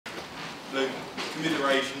Luke,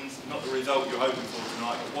 commiserations, not the result you're hoping for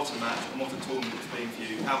tonight, but what a match and what a tournament it's been for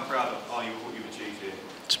you. How proud are you of what you've achieved here?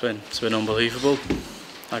 It's been unbelievable.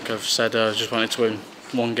 Like I've said, I just wanted to win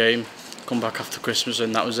one game, come back after Christmas,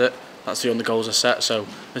 and that was it. That's the only goals I set, so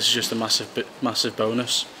this is just a massive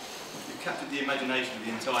bonus. You've captured the imagination of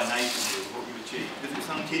the entire nation here with what you've achieved. Has it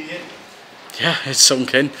sunk in yet? Yeah, it's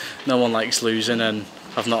sunk in. No one likes losing, and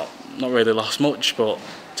I've not really lost much, but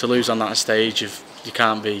to lose on that stage, you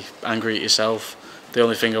can't be angry at yourself. The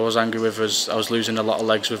only thing I was angry with was I was losing a lot of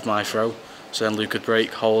legs with my throw, so then Luke could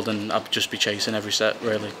break, hold, and I'd just be chasing every set,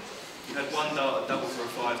 really. You had one dart double for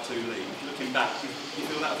a 5-2 lead. Looking back, do you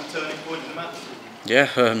feel that was a turning point in the match? Yeah,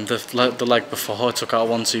 the leg before I took out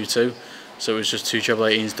 1-2-2, so it was just 2 treble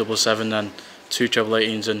 18s, double 7, and 2 treble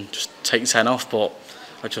 18s, and just take 10 off. But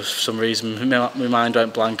I just, for some reason, my mind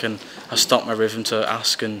went blank, and I stopped my rhythm to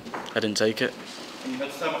ask, and I didn't take it. And you've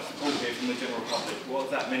had so much support here from the general public. What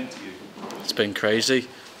has that meant to you? It's been crazy.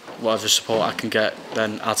 Whatever support I can get,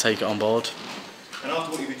 then I'll take it on board. And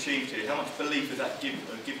after what you've achieved here, how much belief has that given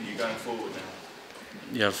you going forward now?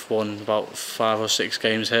 Yeah, I've won about 5 or 6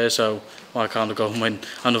 games here, so why can't I go and win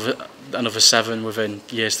another 7 within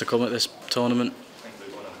years to come at this tournament?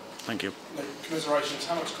 Thank you. Commiserations,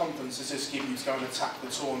 how much confidence does this give you to go and attack the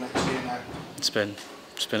tour next year now? It's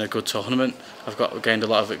been a good tournament. I've gained a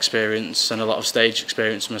lot of experience and a lot of stage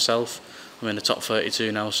experience myself. I'm in the top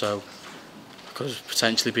 32 now, so I could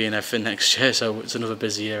potentially be in everything next year, so it's another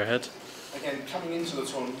busy year ahead. Again, coming into the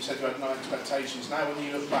tournament, you said you had no expectations. Now when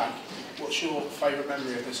you look back, what's your favourite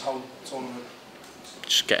memory of this whole tournament?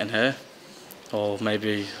 Just getting here, or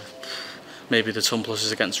maybe the tumblers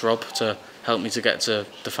against Rob to help me to get to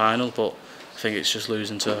the final, but I think it's just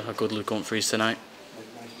losing to a good Luke Humphries tonight.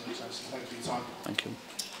 Thank you for your time. Thank you.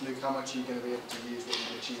 Luke, how much are you going to be able to use what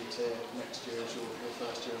you've achieved here next year as your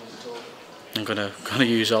first year on the tour? I'm gonna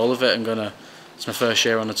use all of it. It's my first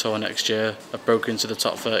year on the tour next year. I've broken into the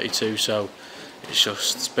top 32, so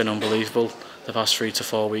it's been unbelievable the past 3 to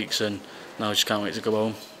 4 weeks, and now I just can't wait to go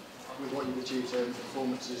home. With what you've achieved here and the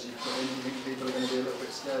performances you've put in, do you think people are going to be a little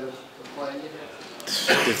bit scared of playing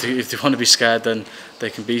you? If they want to be scared, then they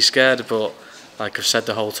can be scared, but like I've said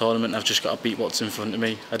the whole tournament, I've just got to beat what's in front of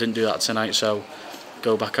me. I didn't do that tonight, so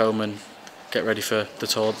go back home and get ready for the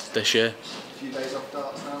tour this year. A few days off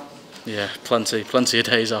darts now? Yeah, plenty of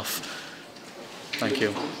days off. Thank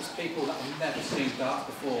you. There's people that have never seen darts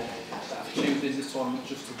before that have tuned in this tournament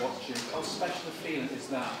just to watch you. How special a feeling is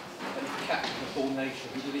that you've captured the whole nation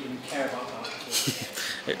who didn't even care about darts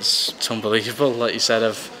before? It's unbelievable. Like you said,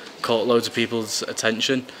 I've caught loads of people's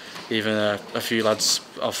attention. Even a few lads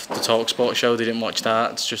off the TalkSport show, they didn't watch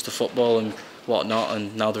darts, just the football and whatnot,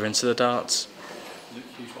 and now they're into the darts. Luke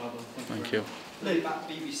Humphries, Thank you. Luke, at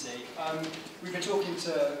BBC, we've been talking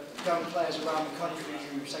to young players around the country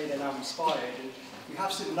who say they're now inspired, and we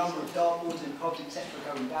have seen a number of dartboards in pubs, etc.,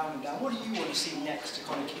 going down and down. What do you want to see next to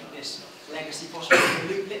kind of keep this legacy possible?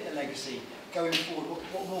 Luke lit the legacy going forward.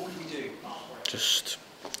 What more could we do? Just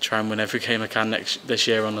try and win every game I can this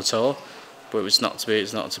year on the tour, but it's not to be.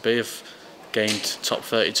 It's not to be. I've gained top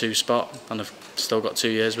 32 spot, and I've still got 2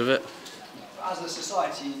 years with it. As a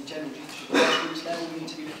society in general, do you think the grassroots level we need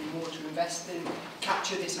to be looking more to invest in,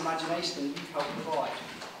 capture this imagination that you've helped provide?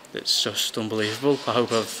 It's just unbelievable. I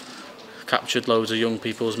hope I've captured loads of young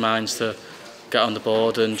people's minds to get on the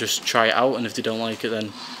board and just try it out, and if they don't like it,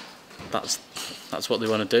 then that's what they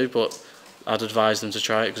want to do. But I'd advise them to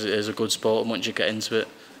try it because it is a good sport, and once you get into it,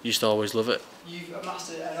 you just always love it. You've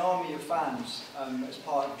amassed an army of fans as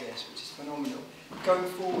part of this, which is phenomenal. Going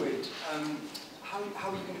forward, how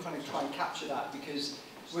are you going to kind of try and capture that? Because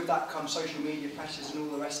with that comes social media pressures and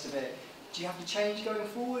all the rest of it. Do you have to change going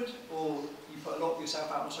forward, or you put a lot of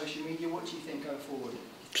yourself out on social media? What do you think going forward?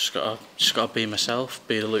 Just gotta be myself,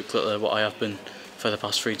 be the Luke Littler what I have been for the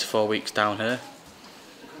past 3 to 4 weeks down here.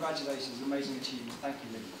 Well, congratulations, amazing achievement. Thank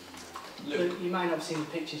you, Luke. Luke, you might not have seen the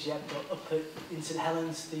pictures yet, but up in St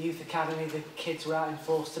Helens, the Youth Academy, the kids were out in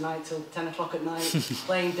force tonight till 10 o'clock at night,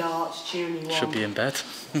 playing darts, cheering you on. Should be in bed.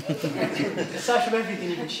 Aside from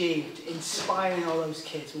everything you've achieved, inspiring all those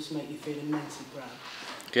kids must make you feel immensely proud.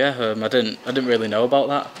 Yeah, I didn't really know about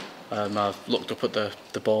that. I looked up at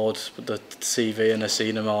the board, the CV, and I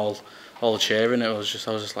seen them all cheering. I was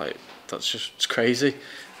just like, it's crazy.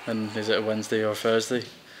 And is it a Wednesday or a Thursday?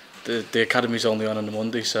 The academy's only on a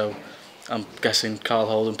Monday, so I'm guessing Carl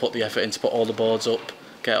Holden put the effort in to put all the boards up,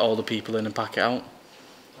 get all the people in and pack it out.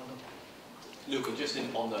 Luke, and just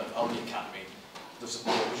on the academy, the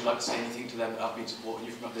support, would you like to say anything to them that have been supporting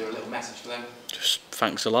you from up there, a little message for them? Just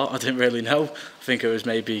thanks a lot. I didn't really know. I think it was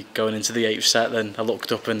maybe going into the 8th set, then I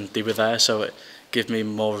looked up and they were there, so it gave me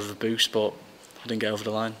more of a boost, but didn't get over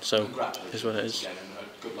the line. So Congratulations is what it is. again, and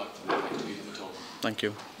good luck to them next season at all. Thank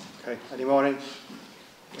you. Okay, any more in?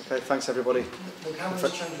 Okay, thanks everybody. Look, how has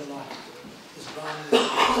it changed your life? This brand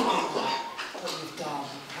what you've done,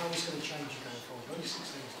 how is it going to change you going forward? Only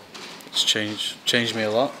 16 It's changed me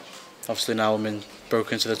a lot. Obviously now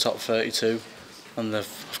broken into the top 32, and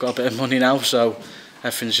I've got a bit of money now, so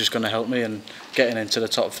everything's just going to help me, and getting into the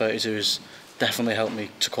top 32 has definitely helped me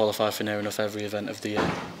to qualify for near enough every event of the year. You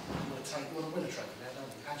want to win a trophy now, don't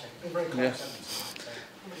you? Handshake. You've been very close, haven't you? So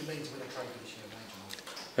what do you mean to win a trophy this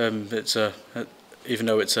year, major? Even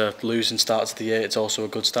though it's a losing start to the year, it's also a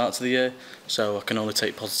good start to the year, so I can only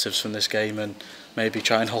take positives from this game and maybe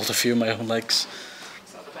try and hold a few of my own legs.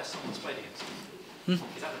 Is that the best someone's played against?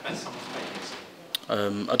 Is that the best someone's played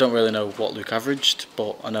against? I don't really know what Luke averaged,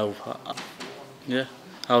 but I know, yeah,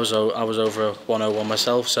 I was over a 101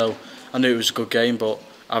 myself, so I knew it was a good game. But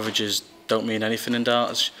averages don't mean anything in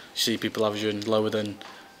darts. You see people averaging lower than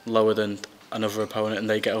another opponent, and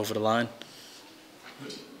they get over the line.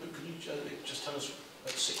 Could you just tell us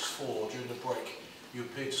at 6-4 during the break, you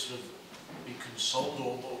appeared to sort of be consoled,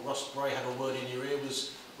 or Russ Bray had a word in your ear?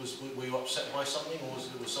 Were you upset by something, or was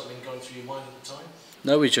there something going through your mind at the time?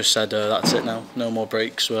 No, we just said that's it now. No more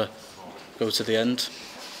breaks. We'll go to the end.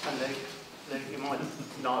 And Luke, you might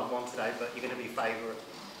not have won today, but you're going to be favourite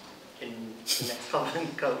in the next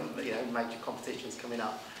coming, major competitions coming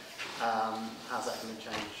up. How's that going to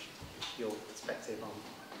change your perspective on?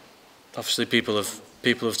 Obviously, people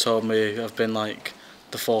have told me I've been like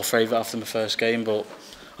the 4th favourite after my first game, but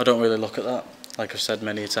I don't really look at that. Like I've said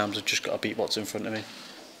many times, I've just got to beat what's in front of me.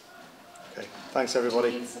 Okay, thanks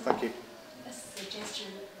everybody. Thank you. A suggestion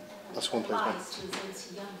That's one, please, mate. to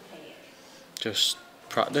those young players. Just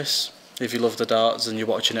practice. If you love the darts and you're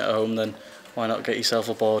watching it at home, then why not get yourself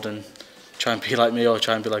aboard and try and be like me, or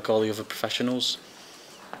try and be like all the other professionals.